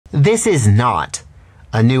This is not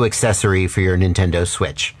a new accessory for your Nintendo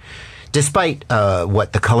Switch, despite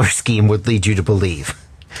what the color scheme would lead you to believe.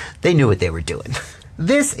 They knew what they were doing.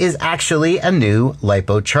 This is actually a new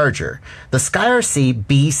LiPo charger, the SkyRC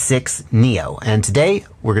B6 Neo, and today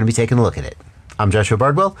we're going to be taking a look at it. I'm Joshua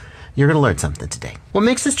Bardwell. You're going to learn something today. What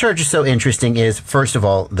makes this charger so interesting is, first of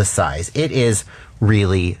all, the size. It is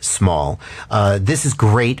really small. This is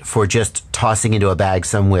great for just tossing into a bag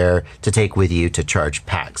somewhere to take with you to charge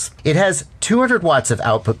packs. It has 200 watts of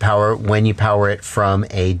output power when you power it from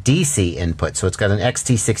a DC input. So it's got an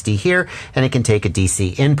XT60 here, and it can take a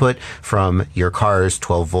DC input from your car's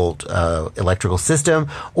 12 volt electrical system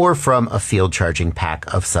or from a field charging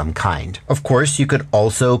pack of some kind. Of course, you could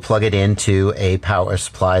also plug it into a power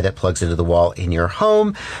supply that plugs into the wall in your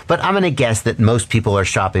home, but I'm going to guess that most people are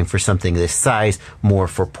shopping for something this size more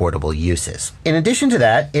for portable uses. In addition to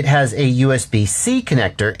that, it has a USB-C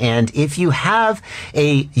connector, and if you have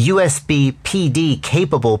a USB PD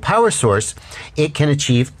capable power source, it can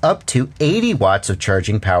achieve up to 80 watts of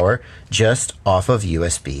charging power just off of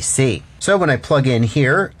USB-C. So when I plug in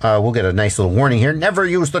here, we'll get a nice little warning here, never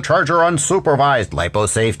use the charger unsupervised, LiPo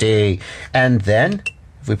safety. And then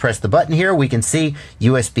if we press the button here, we can see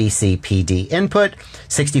USB-C PD input,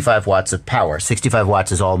 65 watts of power. 65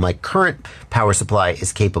 watts is all my current power supply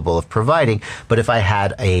is capable of providing, but if I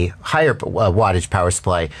had a higher wattage power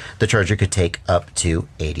supply, the charger could take up to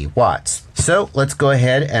 80 watts. So let's go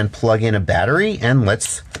ahead and plug in a battery and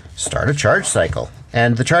let's start a charge cycle.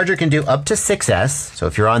 And the charger can do up to 6S, so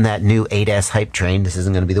if you're on that new 8S hype train, this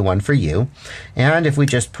isn't going to be the one for you. And if we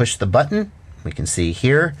just push the button, we can see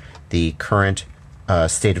here the current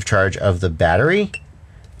state of charge of the battery,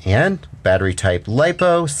 and battery type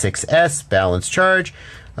LiPo 6S balance charge.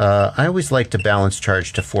 I always like to balance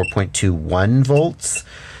charge to 4.21 volts,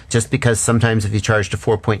 just because sometimes if you charge to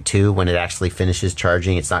 4.2, when it actually finishes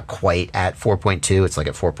charging, it's not quite at 4.2, it's like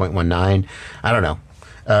at 4.19. I don't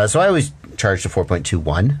know. So I always charge to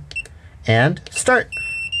 4.21 and start.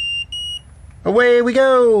 Away we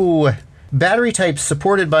go. Battery types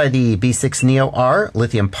supported by the B6 Neo are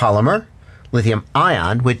lithium polymer, lithium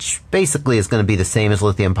ion, which basically is going to be the same as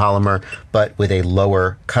lithium polymer, but with a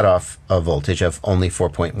lower cutoff of voltage of only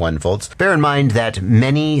 4.1 volts. Bear in mind that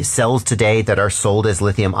many cells today that are sold as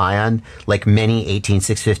lithium ion, like many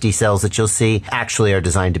 18650 cells that you'll see, actually are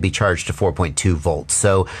designed to be charged to 4.2 volts.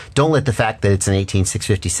 So don't let the fact that it's an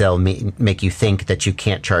 18650 cell make you think that you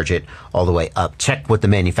can't charge it all the way up. Check what the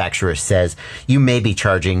manufacturer says. You may be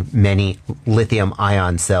charging many lithium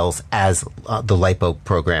ion cells as the LiPo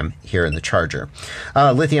program here in the charger.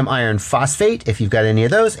 Lithium iron phosphate, if you've got any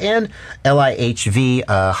of those, and LiHV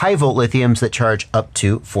high volt lithiums that charge up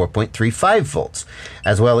to 4.35 volts.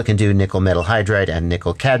 As well, it can do nickel metal hydride and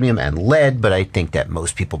nickel cadmium and lead, but I think that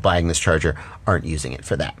most people buying this charger aren't using it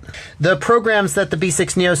for that. The programs that the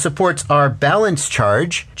B6 Neo supports are balance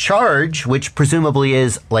charge, which presumably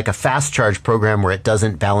is like a fast charge program where it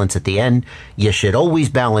doesn't balance at the end. You should always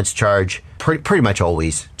balance charge, pretty much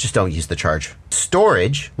always, just don't use the charge.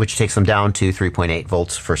 Storage, which takes them down to 3.8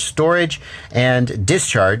 volts for storage, and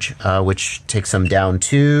discharge, which takes them down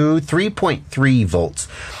to 3.3 volts.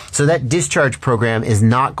 So that discharge program is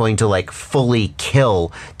not going to like fully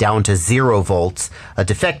kill down to 0 volts a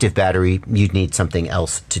defective battery. You'd need something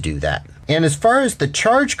else to do that. And as far as the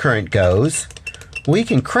charge current goes, we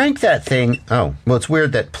can crank that thing. Oh, well, it's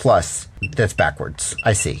weird that plus, that's backwards.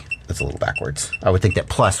 I see. That's a little backwards. I would think that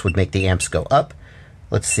plus would make the amps go up.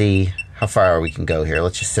 Let's see how far we can go here.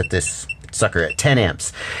 Let's just set this sucker at 10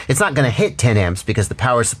 amps. It's not going to hit 10 amps because the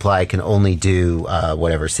power supply can only do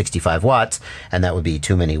whatever, 65 watts, and that would be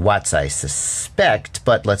too many watts, I suspect,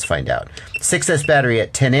 but let's find out. 6S battery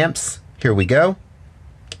at 10 amps. Here we go.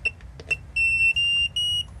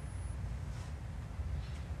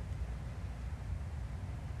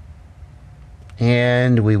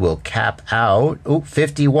 And we will cap out,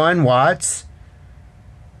 51 watts,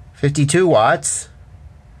 52 watts.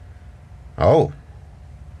 Oh,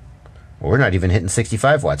 we're not even hitting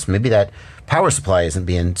 65 watts. Maybe that power supply isn't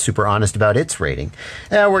being super honest about its rating.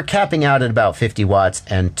 We're capping out at about 50 watts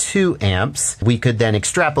and 2 amps. We could then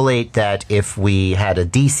extrapolate that if we had a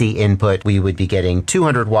DC input, we would be getting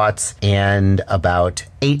 200 watts and about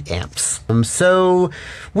 8 amps. So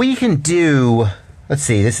we can do, let's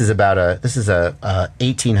see, this is a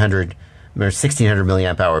 1800 or 1600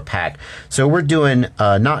 milliamp hour pack. So we're doing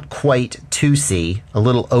not quite 2C, a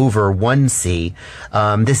little over 1C.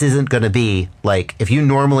 This isn't going to be like, if you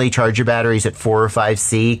normally charge your batteries at 4 or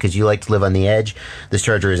 5C because you like to live on the edge, this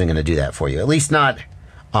charger isn't going to do that for you, at least not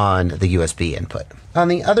on the USB input. On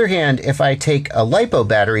the other hand, if I take a LiPo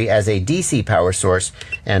battery as a DC power source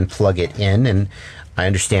and plug it in, and I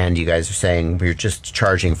understand you guys are saying we're just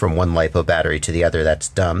charging from one LiPo battery to the other. That's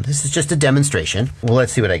dumb. This is just a demonstration. Well,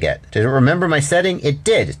 let's see what I get. Did it remember my setting? It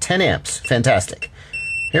did. 10 amps. Fantastic.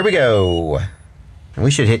 Here we go. And we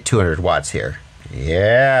should hit 200 watts here.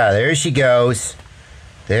 Yeah, there she goes.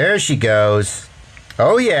 There she goes.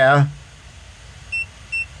 Oh, yeah.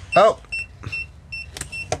 Oh.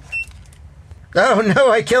 Oh, no,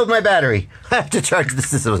 I killed my battery. I have to charge this.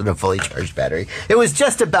 This wasn't a fully charged battery. It was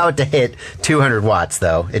just about to hit 200 watts,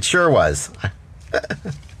 though. It sure was.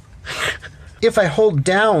 If I hold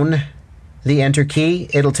down the Enter key,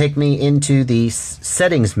 it'll take me into the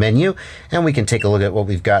settings menu, and we can take a look at what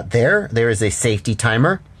we've got there. There is a safety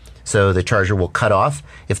timer. So the charger will cut off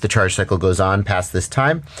if the charge cycle goes on past this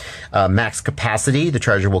time. Max capacity, the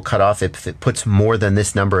charger will cut off if it puts more than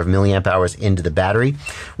this number of milliamp hours into the battery.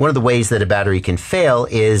 One of the ways that a battery can fail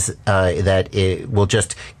is that it will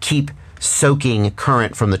just keep soaking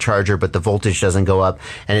current from the charger, but the voltage doesn't go up,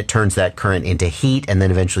 and it turns that current into heat, and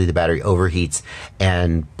then eventually the battery overheats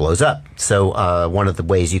and blows up. So one of the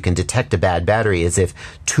ways you can detect a bad battery is if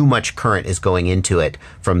too much current is going into it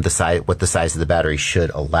from the size, what the size of the battery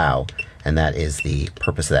should allow, and that is the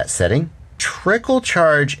purpose of that setting. Trickle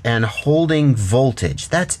charge and holding voltage.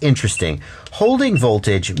 That's interesting. Holding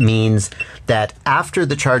voltage means that after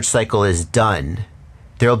the charge cycle is done,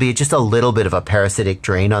 there'll be just a little bit of a parasitic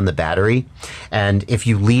drain on the battery. And if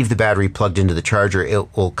you leave the battery plugged into the charger,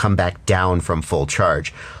 it will come back down from full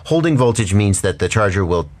charge. Holding voltage means that the charger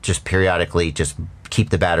will just periodically just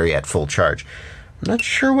keep the battery at full charge. I'm not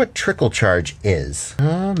sure what trickle charge is.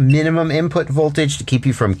 Minimum input voltage to keep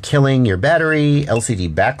you from killing your battery.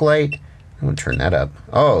 LCD backlight. I'm gonna turn that up.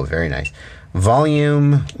 Oh, very nice.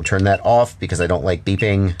 Volume, we'll turn that off because I don't like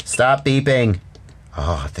beeping. Stop beeping.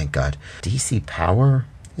 Oh, thank God. DC power?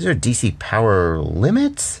 These are DC power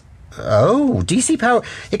limits? Oh, DC power.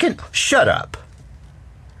 It can, shut up.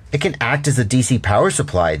 It can act as a DC power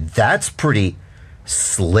supply. That's pretty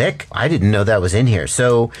slick. I didn't know that was in here.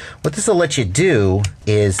 So what this will let you do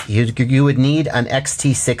is you would need an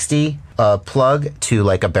XT60 plug to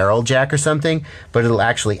like a barrel jack or something, but it'll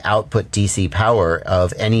actually output DC power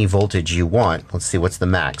of any voltage you want. Let's see, what's the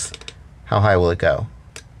max? How high will it go?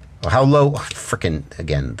 How low? Frickin',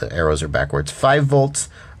 again, the arrows are backwards. 5 volts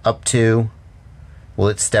up to, will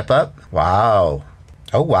it step up? Wow.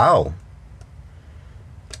 Oh, wow.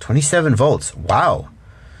 27 volts. Wow.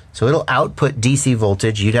 So it'll output DC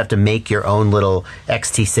voltage. You'd have to make your own little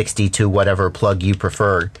XT60 to whatever plug you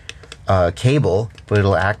prefer cable, but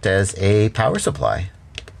it'll act as a power supply.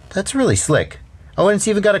 That's really slick. Oh, and it's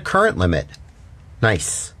even got a current limit.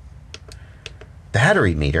 Nice.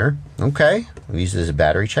 Battery meter. Okay, we use it as a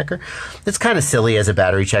battery checker. It's kind of silly as a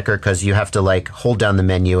battery checker because you have to like hold down the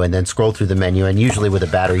menu and then scroll through the menu, and usually with a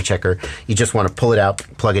battery checker you just want to pull it out,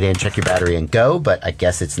 plug it in, check your battery and go, but I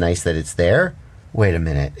guess it's nice that it's there. Wait a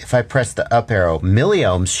minute, if I press the up arrow,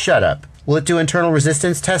 milliohms, shut up. Will it do internal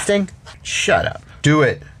resistance testing? Shut up. Do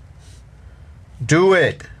it. Do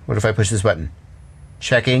it. What if I push this button?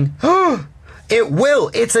 Checking. It will.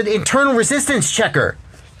 It's an internal resistance checker.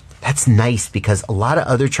 That's nice because a lot of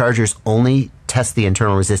other chargers only test the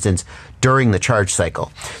internal resistance during the charge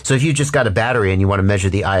cycle. So if you just got a battery and you want to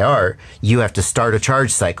measure the IR, you have to start a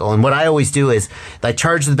charge cycle. And what I always do is I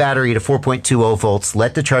charge the battery to 4.20 volts,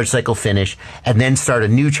 let the charge cycle finish, and then start a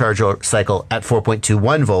new charge cycle at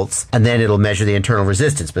 4.21 volts, and then it'll measure the internal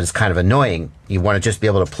resistance. But it's kind of annoying. You want to just be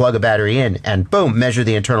able to plug a battery in and boom, measure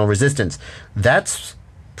the internal resistance. That's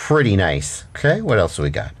pretty nice. Okay, what else do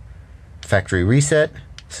we got? Factory reset.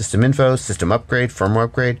 System info, system upgrade, firmware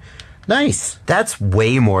upgrade. Nice. That's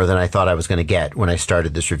way more than I thought I was going to get when I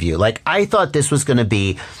started this review. Like, I thought this was going to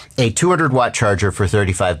be a 200 watt charger for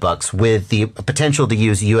 35 bucks with the potential to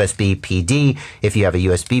use USB PD if you have a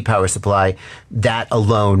USB power supply. That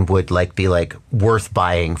alone would be worth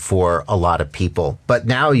buying for a lot of people. But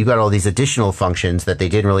now you've got all these additional functions that they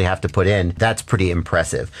didn't really have to put in. That's pretty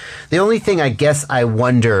impressive. The only thing I guess I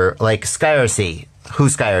wonder, like SkyRC,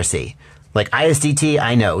 who's SkyRC? Like ISDT,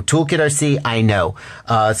 I know. Toolkit RC, I know.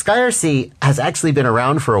 SkyRC has actually been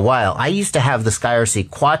around for a while. I used to have the SkyRC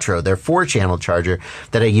Quattro, their 4-channel charger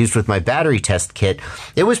that I used with my battery test kit.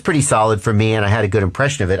 It was pretty solid for me and I had a good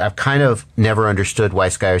impression of it. I've kind of never understood why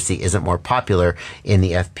SkyRC isn't more popular in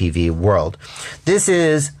the FPV world. This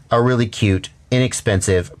is a really cute,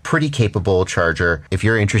 inexpensive, pretty capable charger. If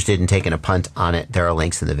you're interested in taking a punt on it, there are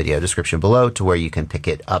links in the video description below to where you can pick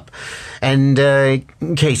it up. And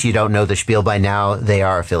in case you don't know the spiel by now, they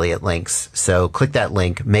are affiliate links. So click that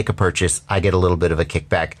link, make a purchase. I get a little bit of a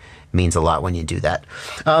kickback. It means a lot when you do that.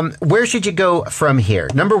 Where should you go from here?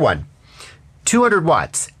 Number one, 200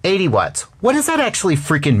 watts, 80 watts. What does that actually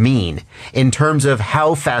freaking mean in terms of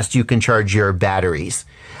how fast you can charge your batteries?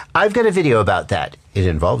 I've got a video about that. It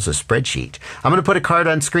involves a spreadsheet. I'm going to put a card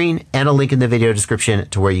on screen and a link in the video description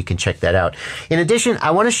to where you can check that out. In addition,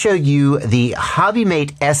 I want to show you the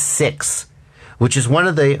HobbyMate S6, which is one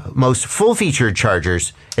of the most full-featured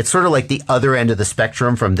chargers. It's sort of like the other end of the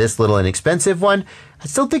spectrum from this little inexpensive one. I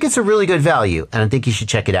still think it's a really good value, and I think you should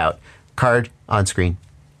check it out. Card on screen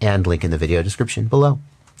and link in the video description below.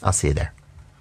 I'll see you there.